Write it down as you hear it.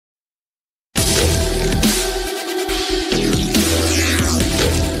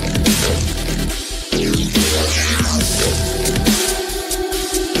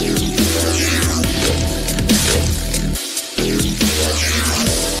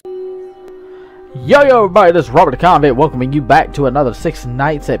Yo everybody, this is Robert the Convict welcoming you back to another 6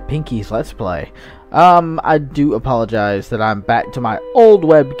 Nights at Pinkies Let's Play. I do apologize that I'm back to my old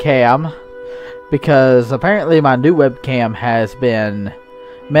webcam because apparently my new webcam has been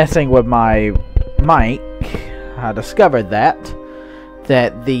messing with my mic. I discovered that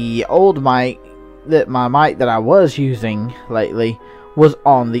the old mic, my mic that I was using lately was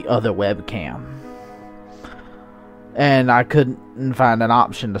on the other webcam. And I couldn't find an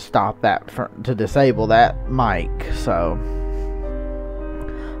option to stop that, to disable that mic, so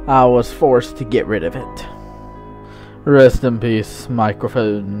I was forced to get rid of it. Rest in peace,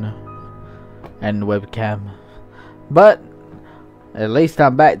 microphone and webcam. But at least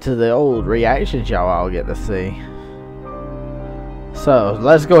I'm back to the old reactions y'all all get to see. So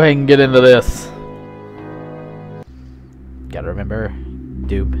let's go ahead and get into this. Gotta remember,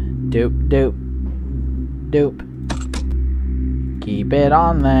 doop, doop, doop, doop. Keep it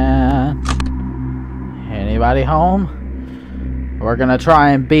on there. Anybody home? We're gonna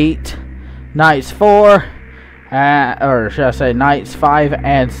try and beat nights 4, or should I say nights 5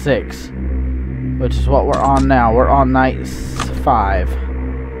 and 6, which is what we're on now. We're on nights 5.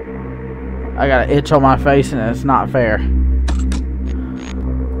 I got an itch on my face and it's not fair.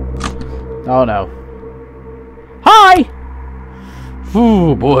 Oh no. Hi!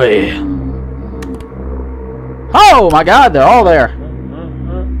 Ooh boy. Oh my god, they're all there.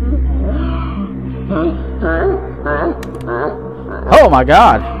 Oh my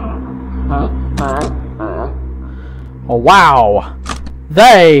god. Oh wow.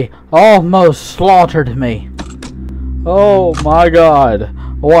 They almost slaughtered me. Oh my god.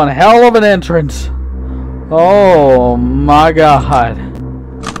 One hell of an entrance. Oh my god.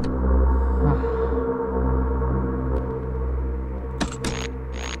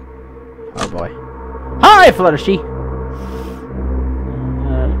 Oh boy. Hi, Fluttershy!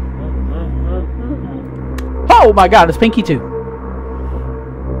 Oh my god, it's Pinky too!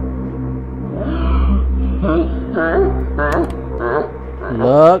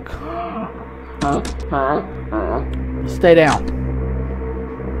 Look. Stay down.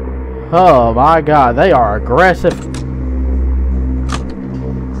 Oh my god, they are aggressive.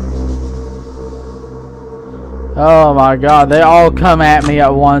 Oh my god, they all come at me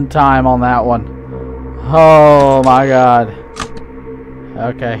at one time on that one. Oh my god.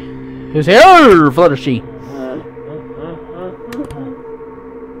 Okay. Who's here? Fluttershy.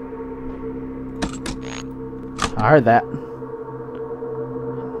 I heard that.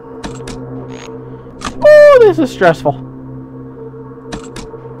 Oh, this is stressful.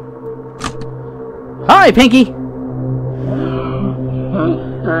 Hi, Pinky.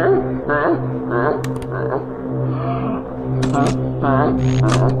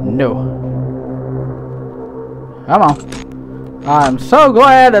 No. Come on. I'm so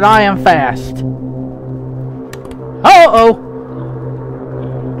glad that I am fast. Uh-oh.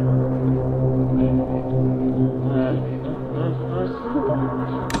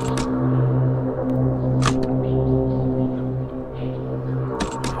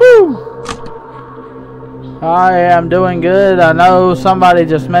 Whew. I am doing good. I know somebody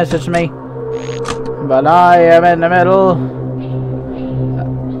just messaged me, but I am in the middle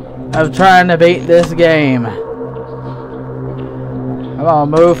of trying to beat this game. Come on,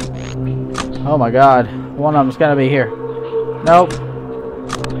 move. Oh my god. One of them's gonna be here. Nope.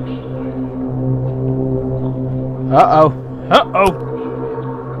 Uh-oh. Uh-oh.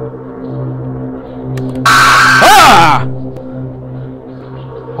 Ah!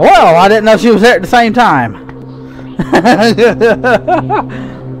 Well, I didn't know she was there at the same time.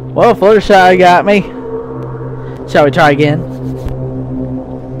 Well, Fluttershy got me. Shall we try again?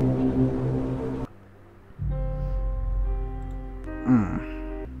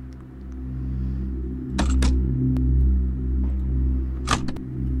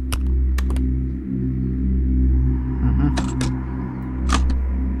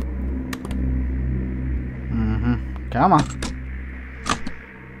 Come on.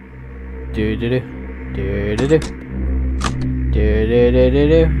 Do do do do do do do do do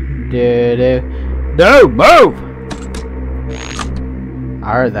do do do. No, move! I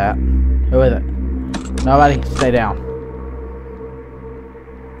heard that. Who is it? Nobody. Stay down.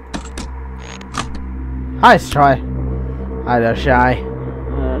 Hi, Troy. Hi there, Shy.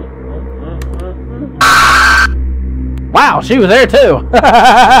 Wow, she was there too.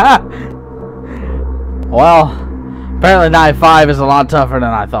 Well. Apparently night 5 is a lot tougher than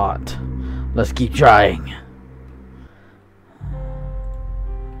I thought. Let's keep trying.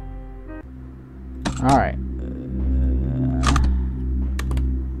 Alright.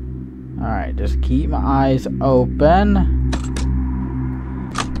 Alright, just keep my eyes open.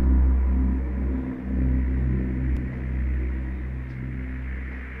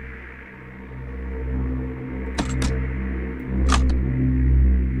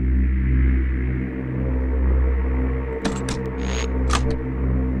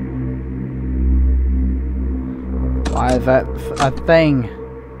 Why is that a thing?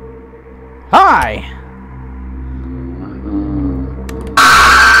 Hi!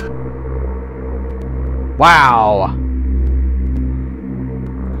 Wow.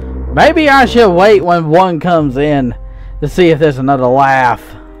 Maybe I should wait when one comes in to see if there's another laugh.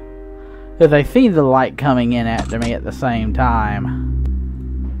 If they see the light coming in after me at the same time,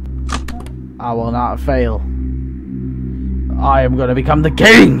 I will not fail. I am going to become the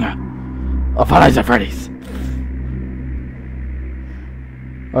king of Five Nights at Freddy's.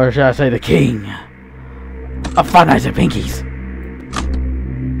 Or should I say the king of Five Nights at Pinkies.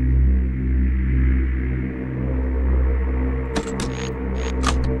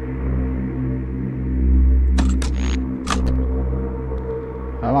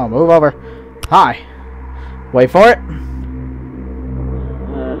 Come on, move over. Hi. Wait for it.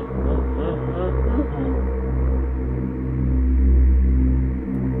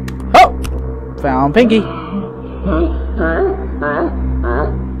 Oh! Found Pinky.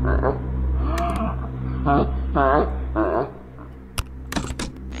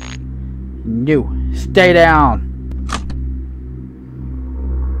 You stay down.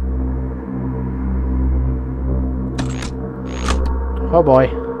 Oh boy.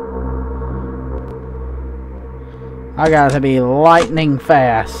 I got to be lightning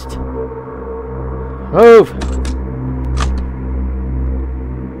fast. Move!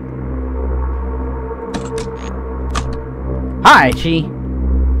 Hi, Chi.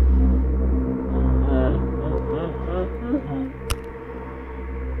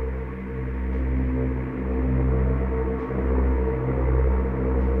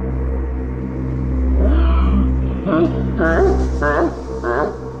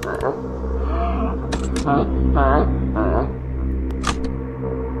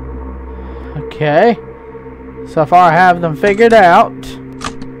 Okay. So far I have them figured out.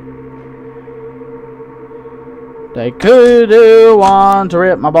 They could want to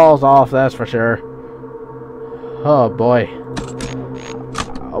rip my balls off, that's for sure. Oh boy.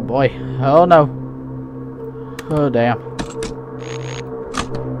 Oh boy. Oh no. Oh damn.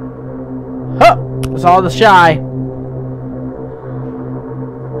 Oh! That's all the shy.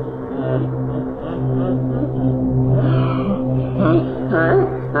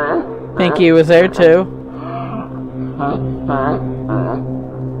 Pinky was there too.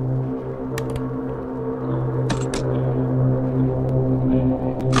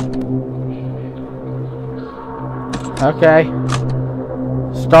 Okay.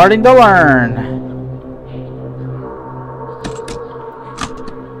 Starting to learn.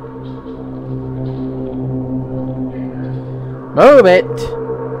 Move it.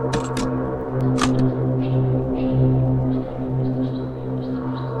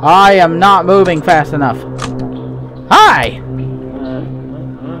 I am not moving fast enough. Hi!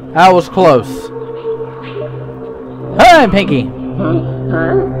 That was close. Hi, Pinky.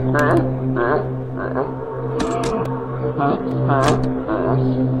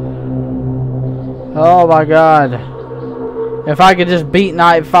 Oh my god. If I could just beat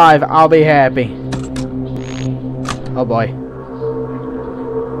Night 5, I'll be happy. Oh boy.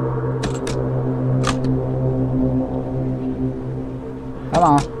 Come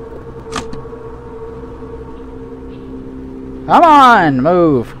on. Come on,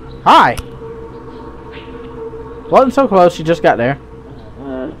 move. Hi. Wasn't so close, you just got there.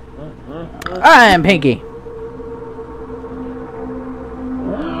 I'm Pinky.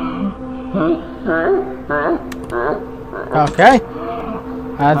 Okay.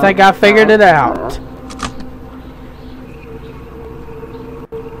 I think I figured it out.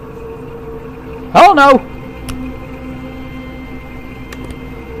 Oh no!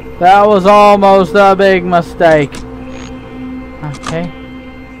 That was almost a big mistake. Okay.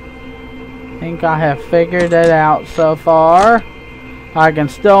 I think I have figured it out so far. I can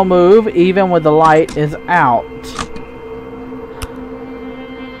still move even when the light is out.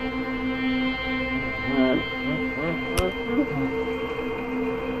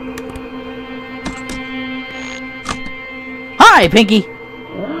 Hi, Pinky!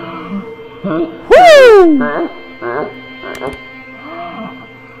 Woo!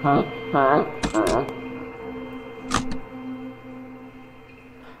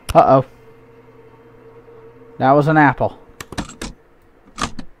 Uh-oh. That was an apple.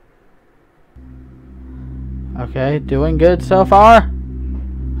 Okay, doing good so far.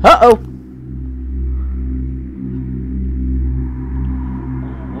 Uh-oh.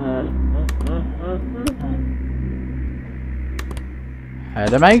 Had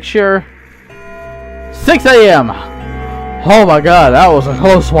to make sure. 6 a.m. Oh my god, that was a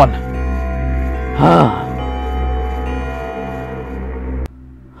close one.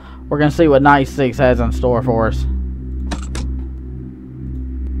 We're gonna see what Night 6 has in store for us.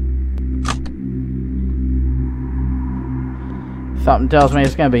 Something tells me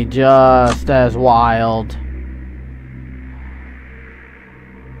it's gonna be just as wild.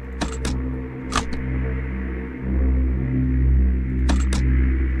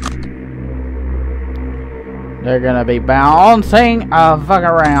 They're gonna be bouncing a fuck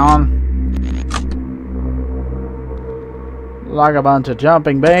around like a bunch of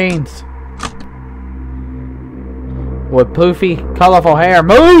jumping beans with poofy, colorful hair.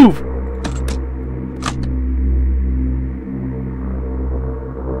 Move!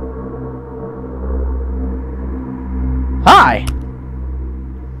 Hi!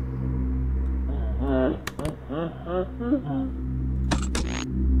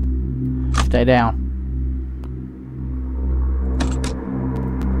 Stay down.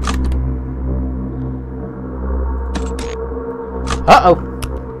 Uh-oh.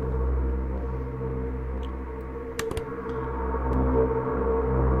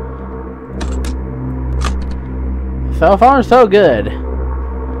 So far, so good.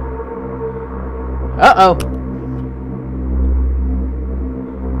 Uh-oh.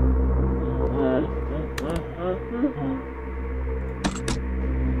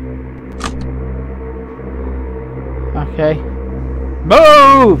 Okay.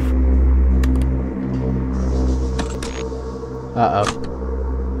 Move! Uh-oh.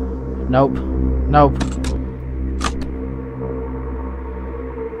 Nope. Nope.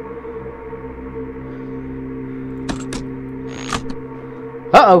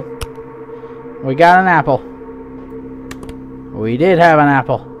 Uh-oh. We got an apple. We did have an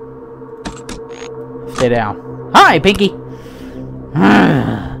apple. Stay down. Hi, Pinky!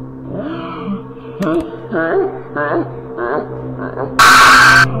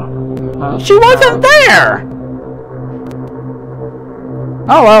 She wasn't there!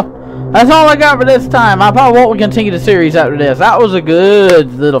 Oh well, that's all I got for this time. I probably won't continue the series after this. That was a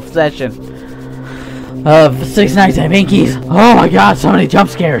good little session of Six Nights at Pinkies. Oh my god, so many jump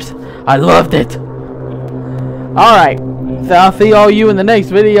scares. I loved it. Alright, so I'll see all you in the next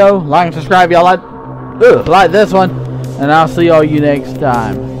video. Like and subscribe, y'all like this one. And I'll see all you next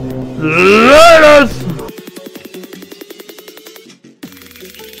time. Laters!